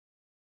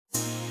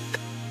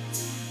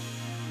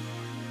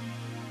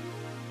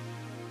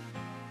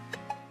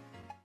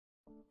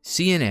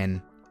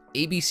CNN,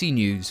 ABC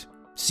News,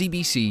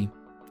 CBC,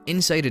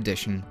 Inside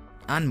Edition,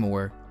 and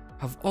more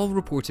have all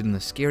reported on the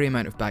scary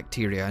amount of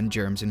bacteria and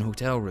germs in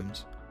hotel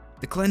rooms.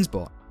 The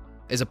CleanseBot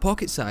is a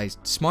pocket-sized,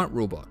 smart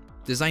robot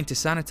designed to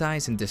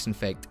sanitize and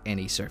disinfect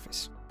any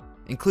surface,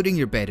 including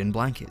your bed and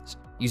blankets,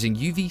 using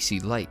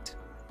UVC light.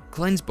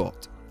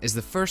 CleanseBot is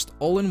the first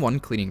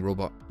all-in-one cleaning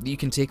robot that you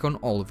can take on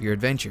all of your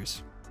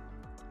adventures.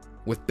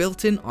 With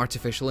built-in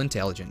artificial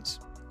intelligence,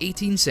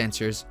 18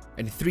 sensors,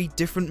 and 3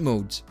 different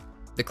modes,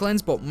 the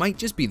CleanseBot might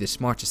just be the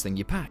smartest thing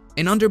you pack.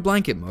 In under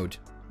blanket mode,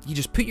 you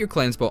just put your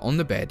CleanseBot on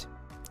the bed,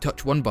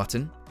 touch one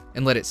button,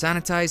 and let it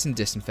sanitize and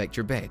disinfect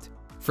your bed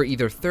for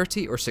either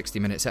 30 or 60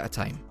 minutes at a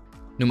time,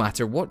 no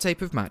matter what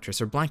type of mattress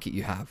or blanket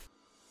you have.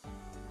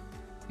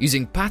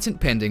 Using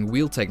patent-pending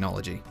wheel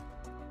technology,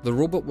 the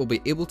robot will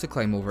be able to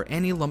climb over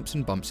any lumps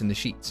and bumps in the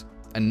sheets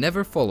and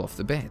never fall off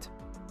the bed.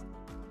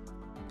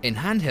 In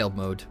handheld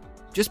mode,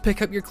 just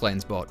pick up your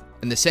CleanseBot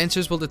and the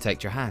sensors will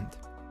detect your hand,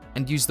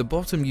 and use the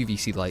bottom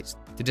UVC lights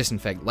to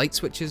disinfect light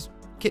switches,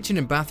 kitchen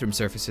and bathroom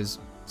surfaces,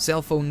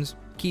 cell phones,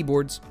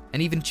 keyboards,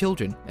 and even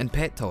children and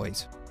pet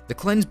toys. The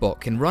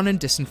CleanseBot can run and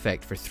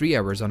disinfect for 3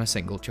 hours on a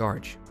single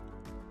charge.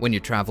 When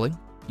you're traveling,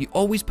 you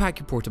always pack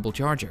your portable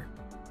charger.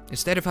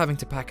 Instead of having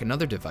to pack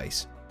another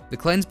device, the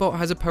CleanseBot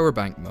has a power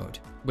bank mode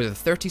with a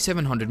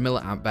 3700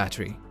 mAh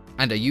battery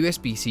and a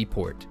USB-C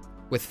port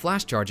with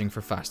flash charging for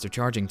faster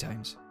charging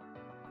times.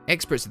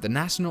 Experts at the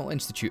National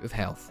Institute of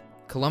Health,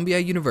 Columbia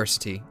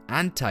University,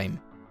 and Time,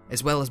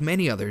 as well as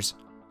many others,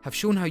 have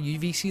shown how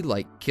UVC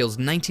light kills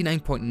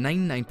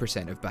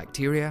 99.99% of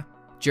bacteria,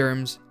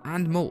 germs,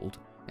 and mold,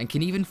 and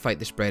can even fight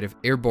the spread of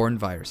airborne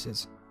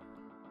viruses.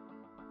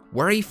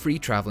 Worry-free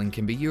traveling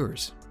can be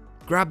yours.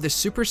 Grab the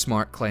super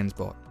smart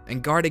CleanseBot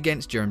and guard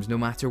against germs no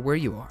matter where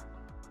you are.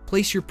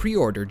 Place your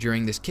pre-order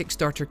during this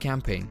Kickstarter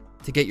campaign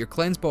to get your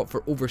CleanseBot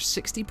for over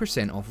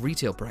 60% off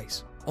retail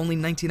price, only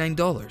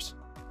 $99.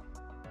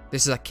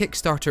 This is a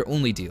Kickstarter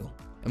only deal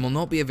and will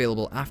not be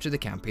available after the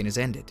campaign is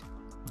ended.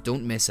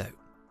 Don't miss out.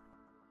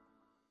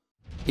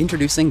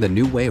 Introducing the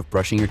new way of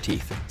brushing your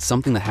teeth,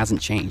 something that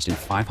hasn't changed in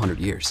 500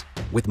 years.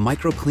 With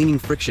micro-cleaning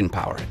friction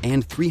power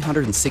and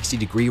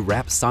 360-degree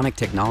wrap sonic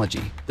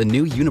technology, the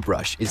new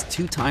Unibrush is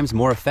 2 times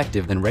more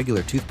effective than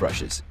regular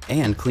toothbrushes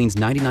and cleans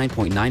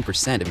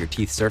 99.9% of your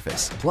teeth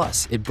surface.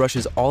 Plus, it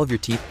brushes all of your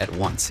teeth at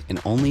once in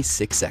only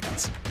 6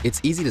 seconds. It's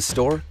easy to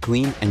store,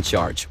 clean, and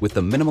charge with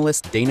the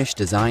minimalist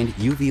Danish-designed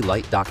UV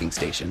light docking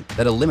station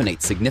that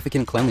eliminates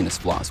significant cleanliness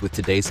flaws with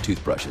today's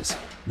toothbrushes.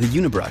 The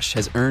Unibrush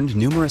has earned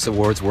numerous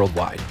awards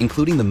worldwide,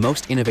 including the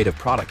most innovative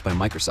product by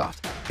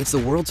Microsoft. It's the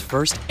world's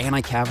first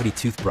anti-cavity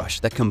toothbrush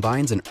that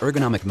combines an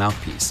ergonomic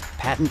mouthpiece,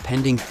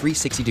 patent-pending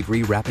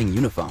 360-degree wrapping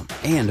unifoam,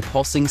 and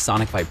pulsing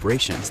sonic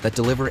vibrations that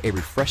deliver a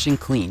refreshing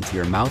clean to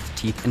your mouth,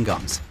 teeth, and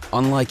gums,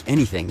 unlike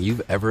anything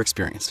you've ever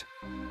experienced.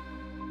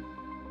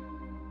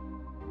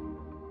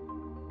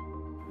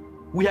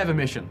 We have a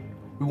mission.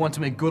 We want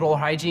to make good oral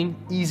hygiene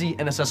easy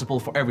and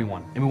accessible for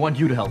everyone, and we want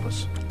you to help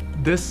us.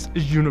 This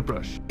is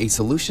Unibrush, a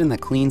solution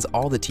that cleans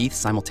all the teeth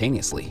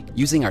simultaneously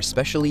using our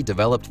specially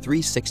developed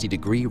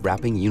 360-degree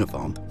wrapping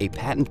unifoam, a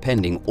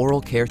patent-pending oral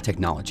care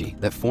technology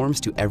that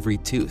forms to every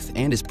tooth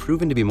and is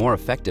proven to be more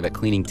effective at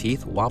cleaning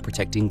teeth while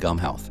protecting gum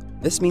health.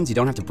 This means you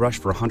don't have to brush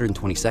for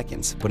 120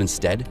 seconds, but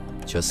instead,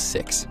 just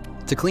 6.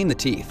 To clean the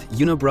teeth,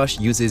 Unibrush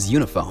uses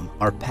Unifoam,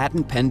 our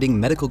patent-pending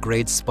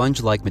medical-grade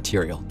sponge-like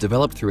material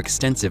developed through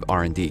extensive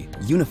R&D.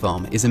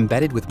 Unifoam is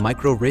embedded with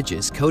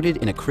micro-ridges coated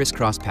in a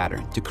crisscross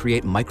pattern to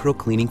create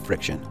micro-cleaning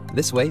friction.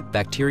 This way,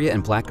 bacteria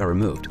and plaque are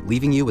removed,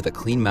 leaving you with a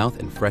clean mouth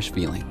and fresh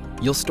feeling.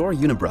 You'll store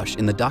Unibrush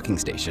in the docking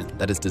station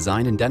that is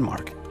designed in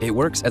Denmark. It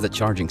works as a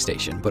charging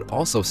station, but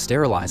also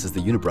sterilizes the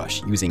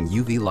Unibrush using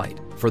UV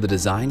light. For the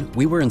design,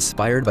 we were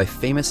inspired by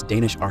famous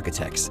Danish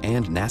architects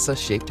and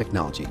NASA-shaped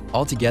technology.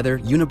 Altogether,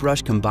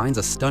 Unibrush combines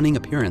a stunning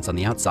appearance on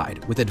the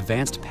outside with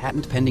advanced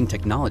patent-pending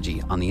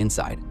technology on the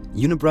inside.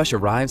 Unibrush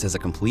arrives as a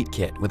complete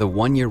kit with a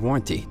 1-year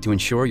warranty to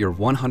ensure your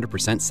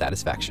 100%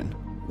 satisfaction.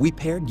 We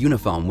paired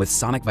Unifoam with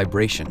sonic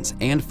vibrations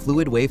and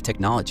fluid wave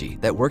technology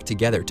that work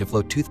together to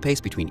flow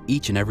toothpaste between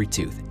each and every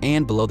tooth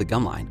and below the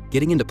gum line,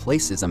 getting into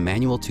places a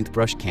manual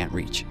toothbrush can't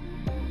reach.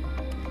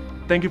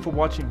 Thank you for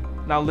watching.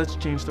 Now let's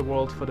change the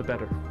world for the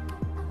better.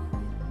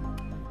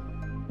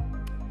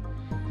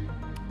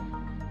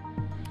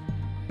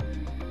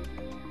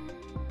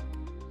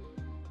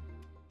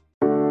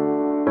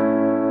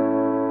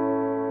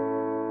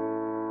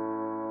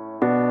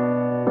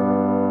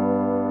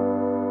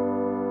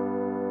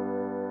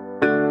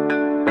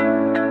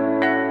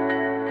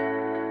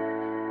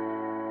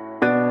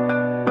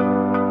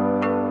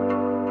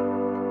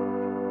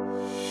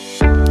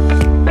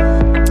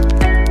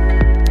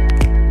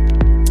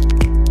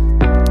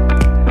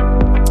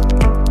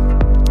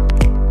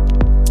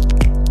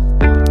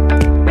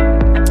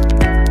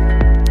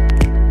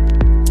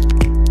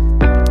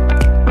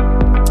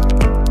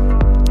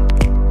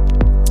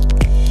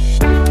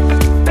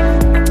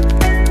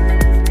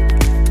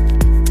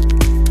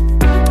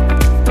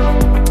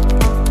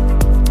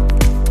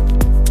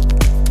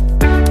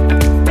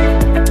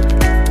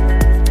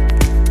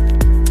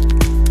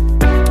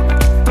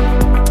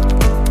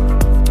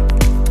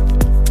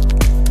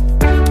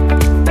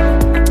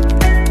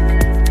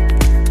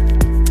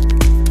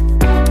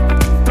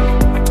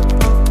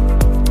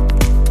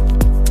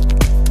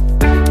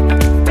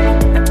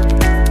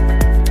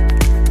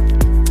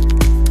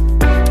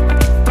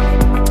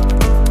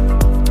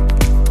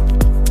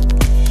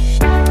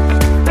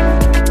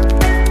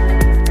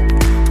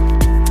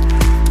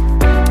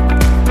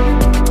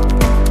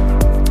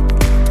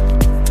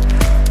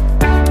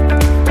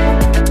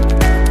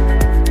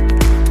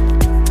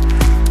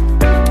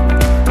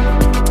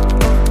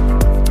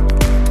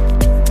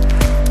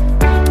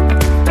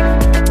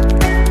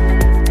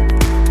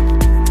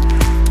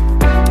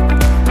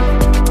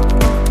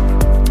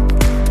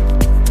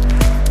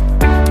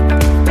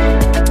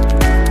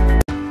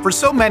 For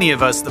so many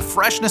of us, the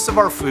freshness of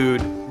our food,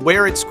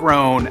 where it's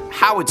grown,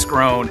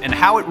 and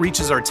how it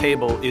reaches our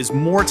table is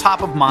more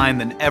top of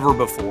mind than ever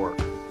before.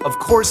 Of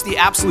course, the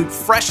absolute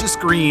freshest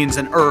greens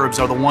and herbs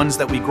are the ones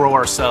that we grow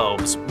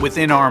ourselves,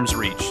 within arm's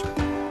reach.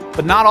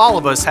 But not all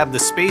of us have the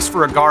space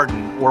for a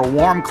garden or a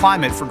warm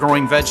climate for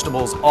growing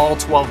vegetables all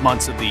 12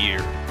 months of the year.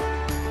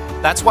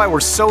 That's why we're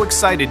so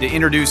excited to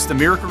introduce the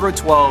Miracle-Gro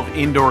 12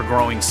 Indoor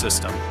Growing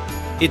System.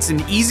 It's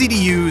an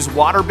easy-to-use,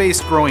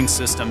 water-based growing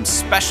system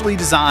specially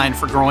designed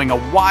for growing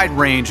a wide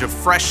range of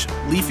fresh,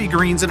 leafy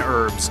greens and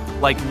herbs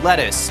like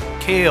lettuce,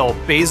 kale,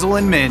 basil,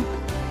 and mint,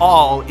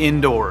 all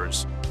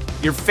indoors.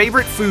 Your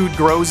favorite food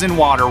grows in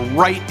water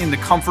right in the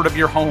comfort of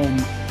your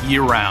home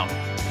year-round.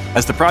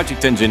 As the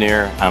project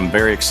engineer, I'm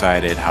very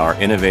excited how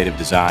our innovative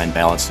design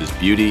balances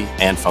beauty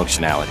and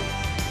functionality.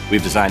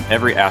 We've designed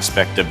every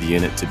aspect of the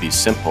unit to be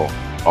simple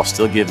while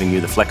still giving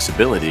you the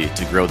flexibility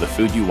to grow the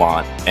food you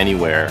want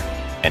anywhere,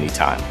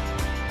 anytime.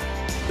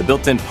 The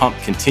built-in pump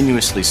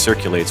continuously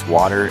circulates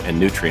water and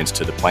nutrients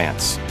to the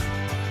plants.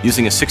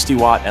 Using a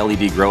 60-watt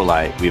LED grow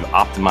light, we've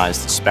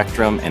optimized the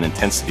spectrum and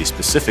intensity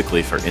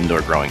specifically for indoor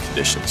growing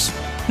conditions.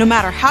 No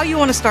matter how you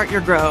want to start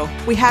your grow,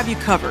 we have you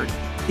covered.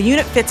 The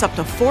unit fits up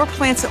to 4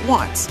 plants at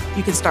once.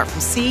 You can start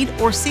from seed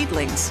or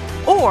seedlings.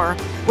 Or,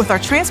 with our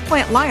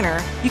transplant liner,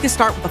 you can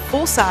start with a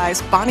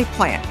full-size Bonnie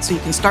plant so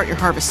you can start your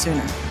harvest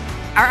sooner.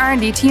 Our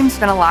R&D team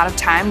spent a lot of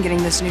time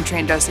getting this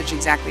nutrient dosage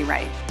exactly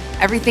right.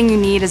 Everything you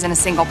need is in a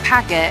single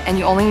packet, and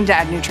you only need to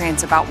add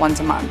nutrients about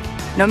once a month.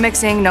 No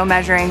mixing, no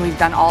measuring, we've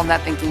done all of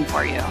that thinking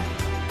for you.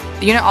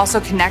 The unit also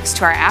connects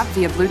to our app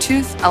via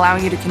Bluetooth,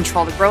 allowing you to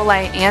control the grow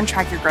light and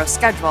track your growth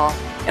schedule.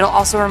 It'll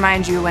also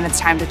remind you when it's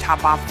time to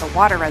top off the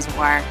water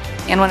reservoir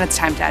and when it's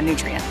time to add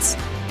nutrients.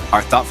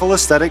 Our thoughtful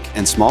aesthetic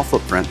and small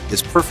footprint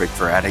is perfect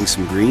for adding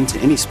some green to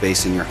any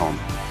space in your home.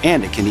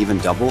 And it can even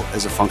double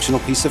as a functional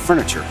piece of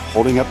furniture,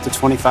 holding up to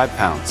 25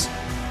 pounds.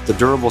 The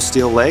durable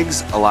steel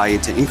legs allow you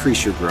to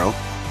increase your grow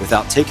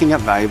without taking up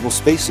valuable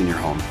space in your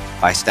home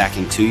by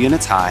stacking 2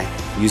 units high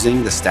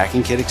using the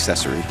stacking kit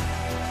accessory.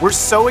 We're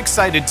so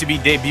excited to be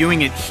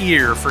debuting it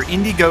here for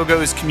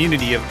Indiegogo's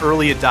community of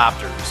early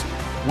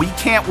adopters. We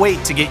can't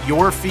wait to get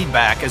your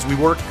feedback as we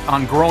work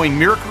on growing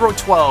Miracle-Gro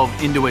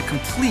 12 into a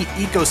complete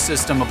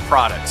ecosystem of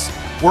products.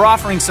 We're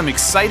offering some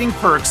exciting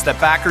perks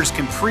that backers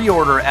can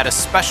pre-order at a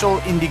special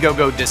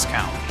Indiegogo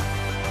discount.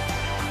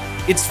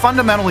 It's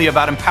fundamentally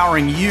about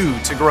empowering you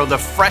to grow the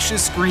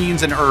freshest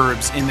greens and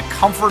herbs in the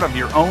comfort of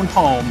your own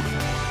home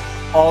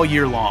all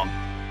year long.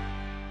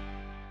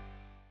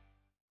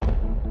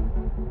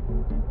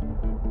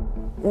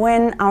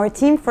 When our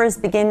team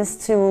first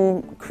begins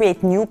to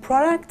create new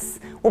products,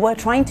 what we're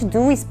trying to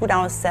do is put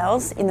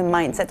ourselves in the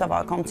mindset of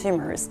our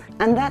consumers.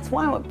 And that's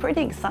why we're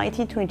pretty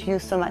excited to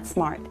introduce Somat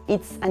Smart.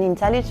 It's an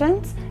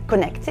intelligent,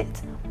 connected,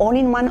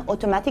 all-in-one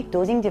automatic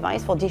dosing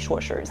device for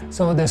dishwashers.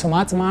 So the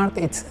Somat Smart,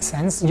 it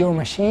senses your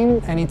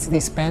machine and it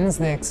dispenses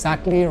the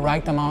exactly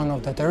right amount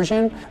of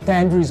detergent. The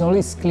end result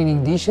is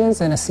cleaning dishes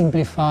and a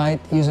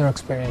simplified user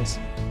experience.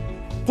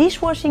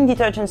 Dishwashing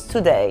detergents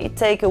today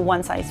take a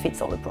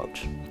one-size-fits-all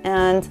approach.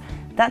 And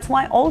that's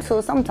why also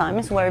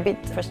sometimes we're a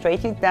bit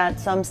frustrated that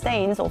some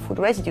stains or food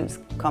residues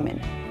come in.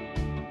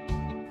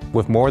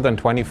 With more than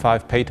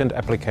 25 patent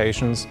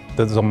applications,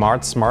 the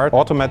Somat Smart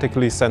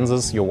automatically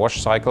senses your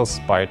wash cycles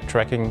by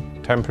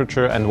tracking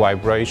temperature and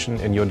vibration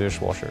in your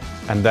dishwasher,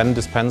 and then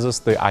dispenses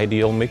the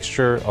ideal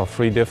mixture of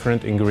 3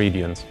 different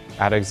ingredients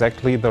at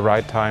exactly the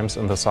right times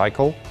in the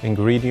cycle,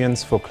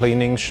 ingredients for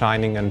cleaning,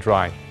 shining and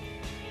dry.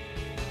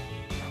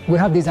 We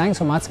have designed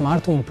Somat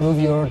Smart to improve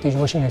your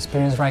dishwashing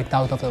experience right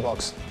out of the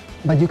box.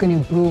 But you can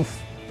improve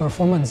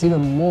performance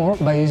even more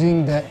by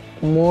using the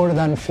more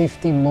than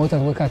 50 modes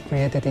that we have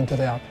created into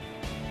the app.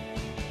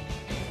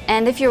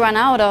 And if you run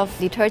out of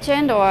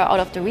detergent or out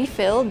of the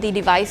refill, the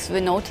device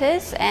will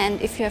notice, and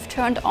if you have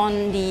turned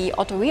on the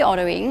auto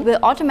reordering, will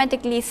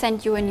automatically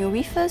send you a new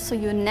refill, so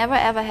you never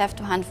ever have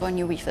to hunt for a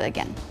new refill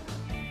again.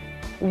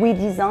 We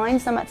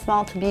designed Somat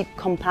Smart to be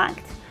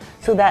compact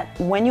so that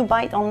when you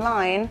buy it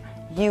online,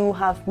 you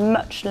have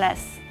much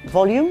less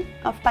volume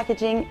of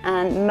packaging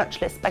and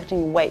much less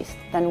packaging waste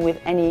than with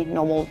any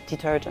normal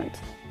detergent.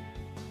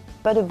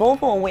 But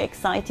above all, we're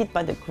excited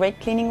by the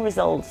great cleaning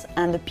results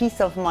and the peace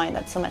of mind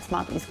that Somat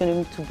Smart is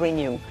going to bring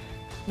you.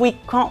 We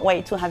can't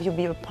wait to have you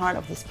be a part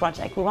of this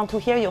project. We want to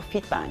hear your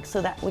feedback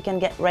so that we can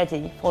get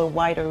ready for a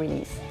wider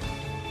release.